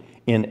Lord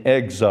in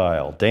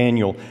exile.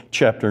 Daniel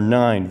chapter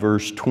 9,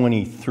 verse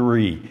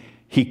 23.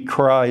 He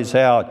cries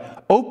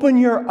out, "Open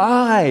your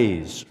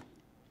eyes,"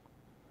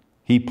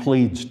 he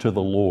pleads to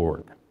the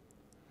Lord,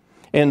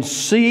 "and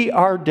see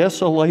our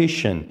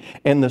desolation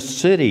and the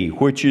city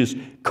which is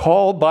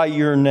called by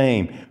your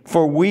name.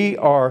 For we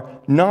are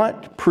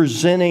not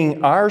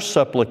presenting our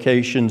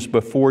supplications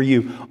before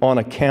you on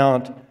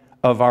account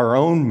of our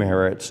own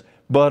merits,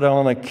 but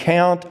on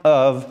account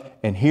of,"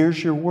 and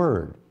here's your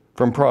word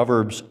from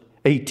Proverbs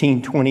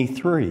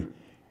 18:23,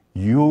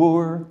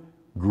 "your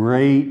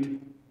great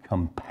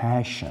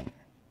compassion."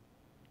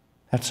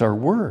 That's our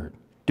word,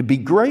 to be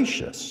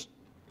gracious.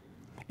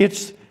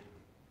 It's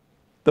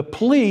the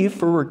plea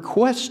for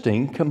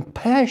requesting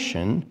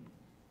compassion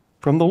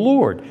from the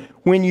Lord.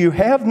 When you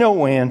have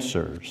no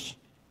answers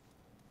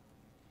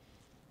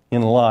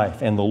in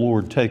life, and the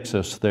Lord takes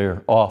us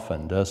there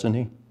often, doesn't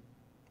He?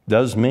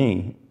 Does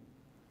me.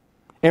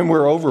 And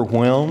we're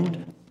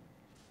overwhelmed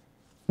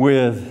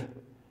with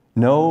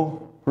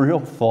no real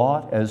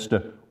thought as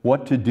to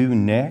what to do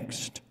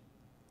next,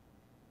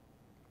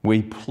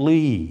 we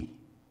plea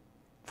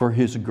for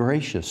His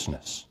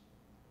graciousness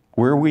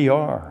where we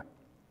are.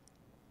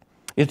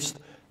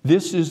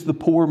 This is the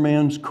poor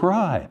man's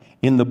cry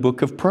in the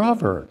book of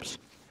Proverbs.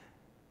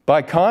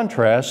 By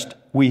contrast,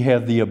 we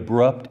have the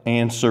abrupt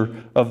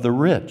answer of the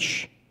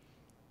rich.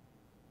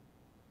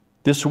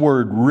 This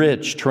word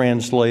rich,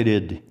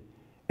 translated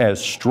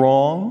as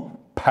strong,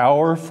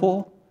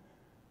 powerful,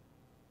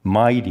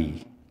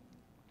 mighty.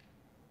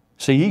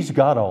 See, he's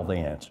got all the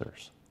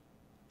answers.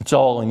 It's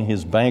all in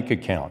his bank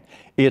account.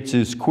 It's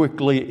as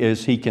quickly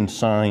as he can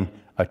sign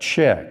a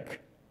check.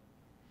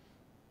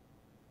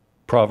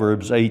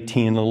 Proverbs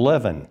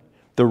 18:11.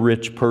 The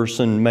rich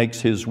person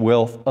makes his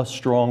wealth a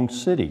strong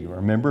city.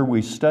 Remember,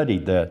 we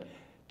studied that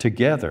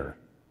together.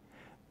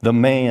 The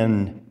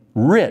man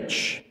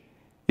rich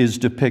is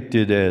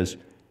depicted as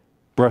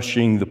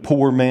brushing the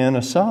poor man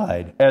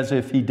aside, as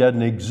if he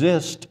doesn't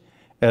exist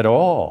at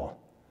all.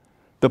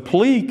 The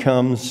plea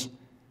comes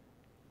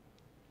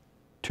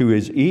to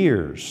his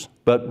ears,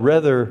 but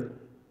rather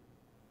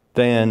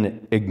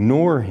than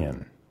ignore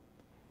him,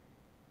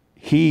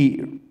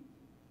 he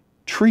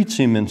treats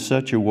him in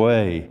such a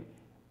way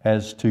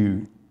as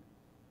to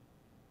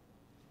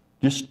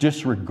just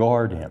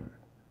disregard him.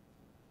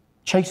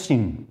 Chase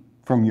him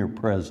from your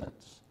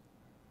presence.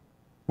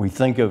 We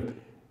think of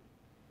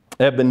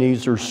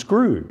Ebenezer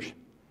Scrooge,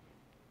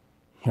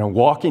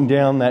 walking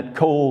down that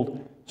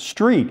cold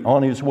street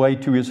on his way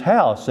to his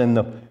house, and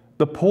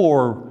the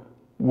poor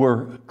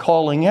were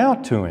calling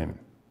out to him,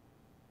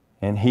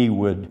 and he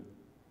would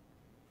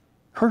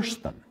curse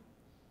them,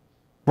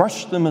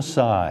 brush them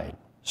aside,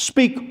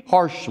 speak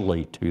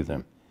harshly to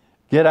them.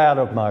 Get out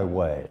of my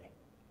way.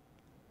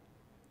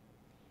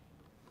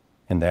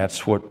 And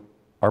that's what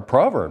our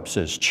proverb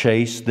says,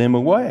 chase them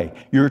away.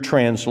 Your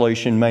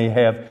translation may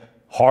have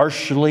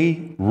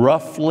harshly,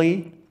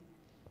 roughly.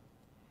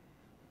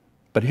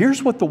 But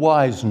here's what the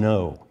wise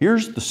know.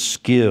 Here's the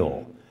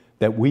skill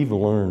that we've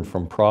learned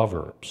from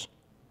Proverbs.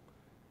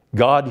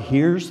 God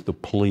hears the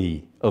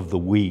plea of the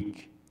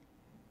weak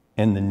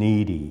and the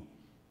needy.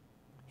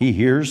 He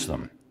hears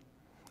them.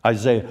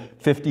 Isaiah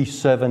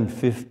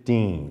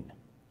 57:15.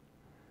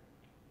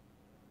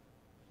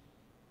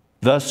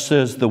 Thus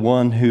says the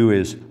one who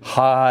is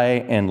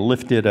high and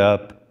lifted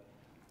up,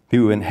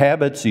 who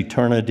inhabits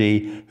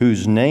eternity,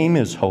 whose name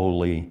is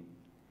holy.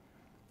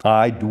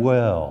 I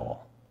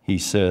dwell, he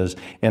says,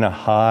 in a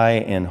high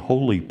and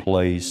holy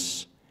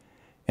place,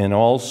 and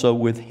also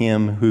with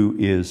him who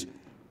is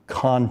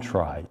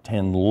contrite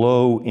and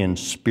low in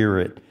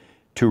spirit,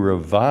 to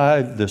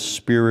revive the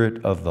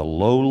spirit of the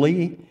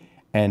lowly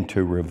and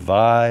to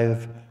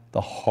revive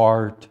the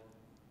heart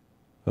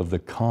of the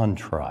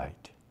contrite.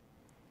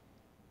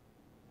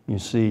 You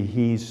see,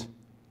 he's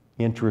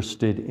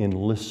interested in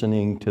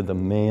listening to the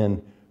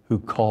man who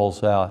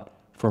calls out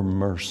for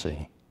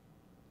mercy.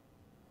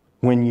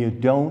 When you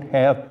don't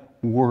have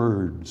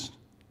words,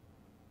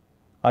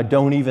 I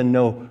don't even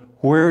know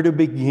where to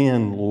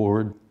begin,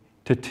 Lord,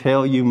 to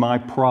tell you my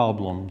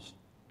problems.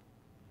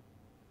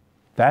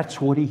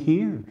 That's what he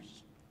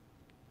hears.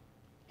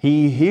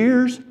 He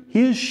hears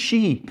his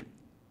sheep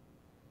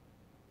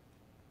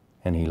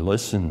and he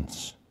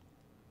listens.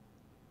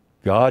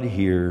 God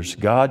hears,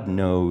 God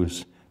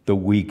knows the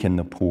weak and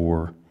the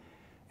poor.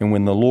 And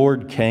when the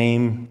Lord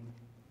came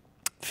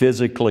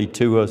physically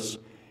to us,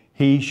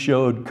 he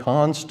showed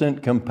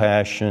constant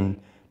compassion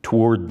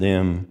toward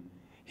them.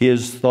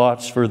 His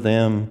thoughts for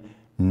them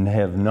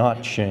have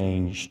not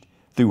changed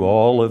through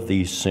all of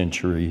these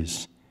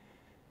centuries.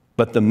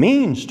 But the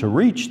means to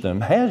reach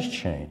them has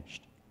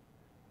changed.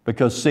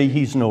 Because, see,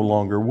 he's no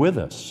longer with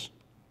us.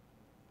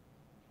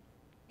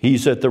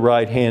 He's at the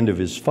right hand of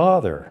his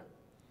Father.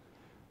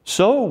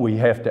 So we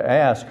have to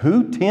ask,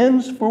 who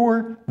tends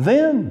for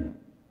them?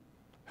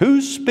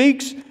 Who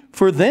speaks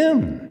for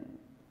them?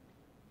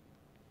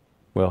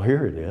 Well,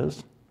 here it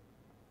is.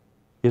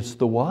 It's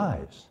the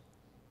wise.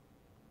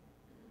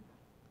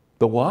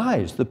 The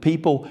wise, the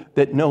people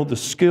that know the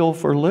skill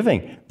for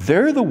living.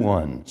 They're the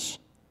ones.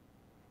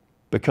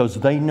 Because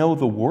they know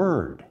the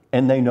Word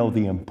and they know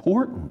the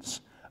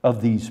importance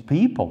of these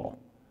people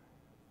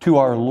to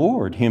our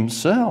Lord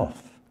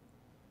Himself.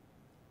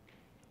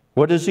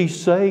 What does He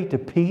say to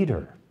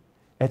Peter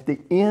at the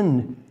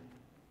end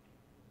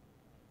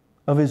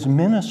of His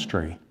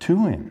ministry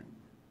to him?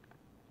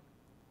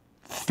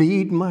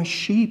 Feed my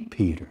sheep,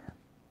 Peter.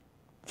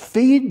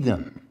 Feed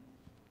them.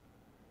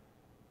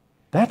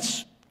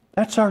 That's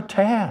our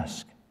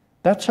task.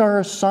 That's our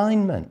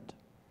assignment.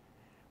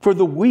 For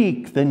the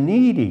weak, the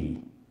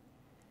needy,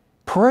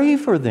 pray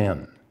for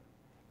them.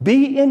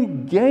 Be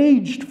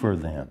engaged for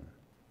them.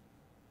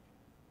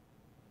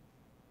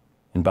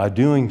 And by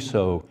doing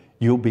so,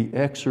 you'll be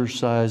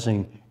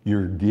exercising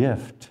your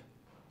gift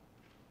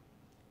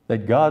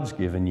that God's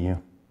given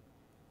you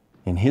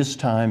in His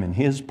time, in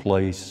His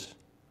place,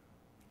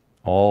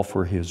 all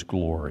for His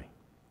glory.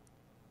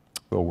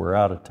 Well, we're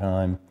out of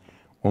time.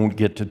 Won't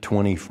get to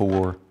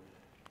 24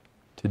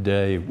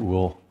 today.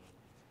 We'll,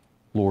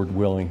 Lord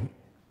willing,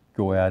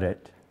 go at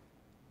it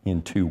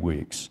in 2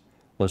 weeks.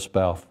 Let's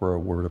bow for a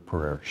word of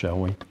prayer, shall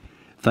we?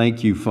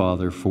 Thank you,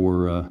 Father,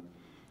 for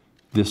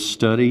this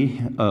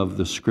study of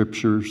the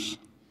Scriptures,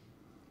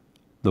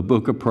 the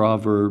book of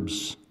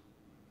Proverbs,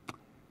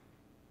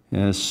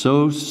 is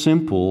so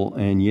simple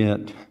and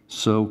yet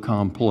so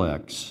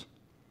complex.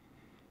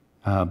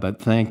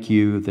 But thank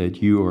you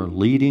that you are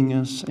leading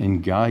us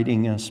and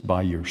guiding us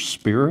by your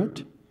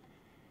Spirit,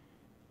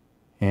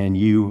 and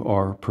you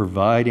are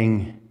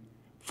providing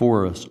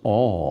for us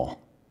all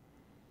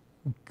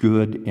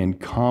good and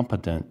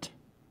competent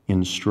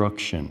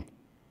instruction,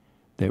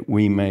 that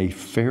we may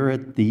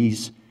ferret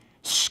these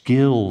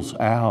skills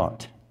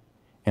out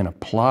and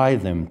apply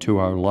them to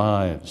our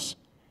lives,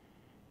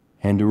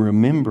 and to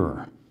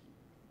remember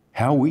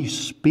how we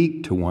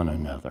speak to one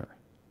another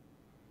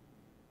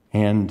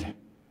and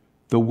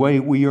the way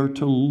we are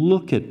to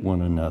look at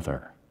one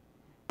another,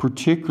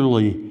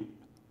 particularly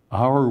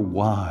our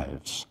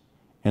wives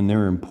and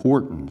their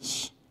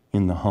importance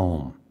in the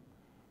home,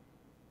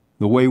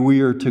 the way we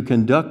are to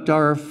conduct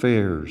our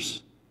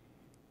affairs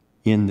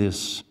in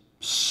this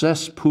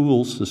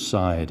cesspool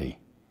society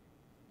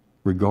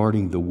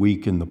regarding the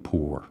weak and the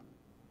poor.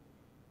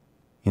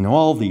 In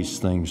all these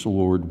things,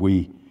 Lord,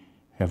 we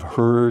have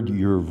heard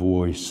your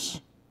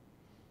voice.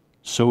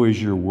 So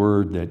is your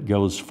word that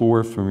goes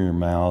forth from your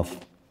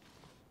mouth.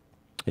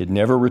 It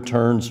never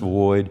returns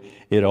void.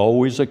 It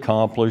always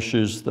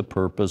accomplishes the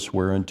purpose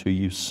whereunto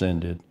you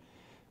send it.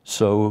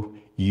 So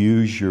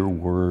use your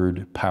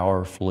word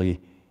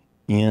powerfully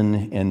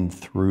in and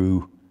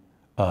through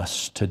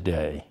us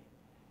today,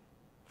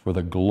 for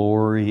the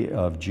glory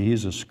of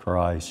Jesus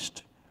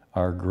Christ,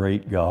 our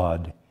great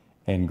God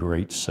and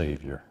great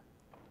Savior.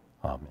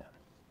 Amen.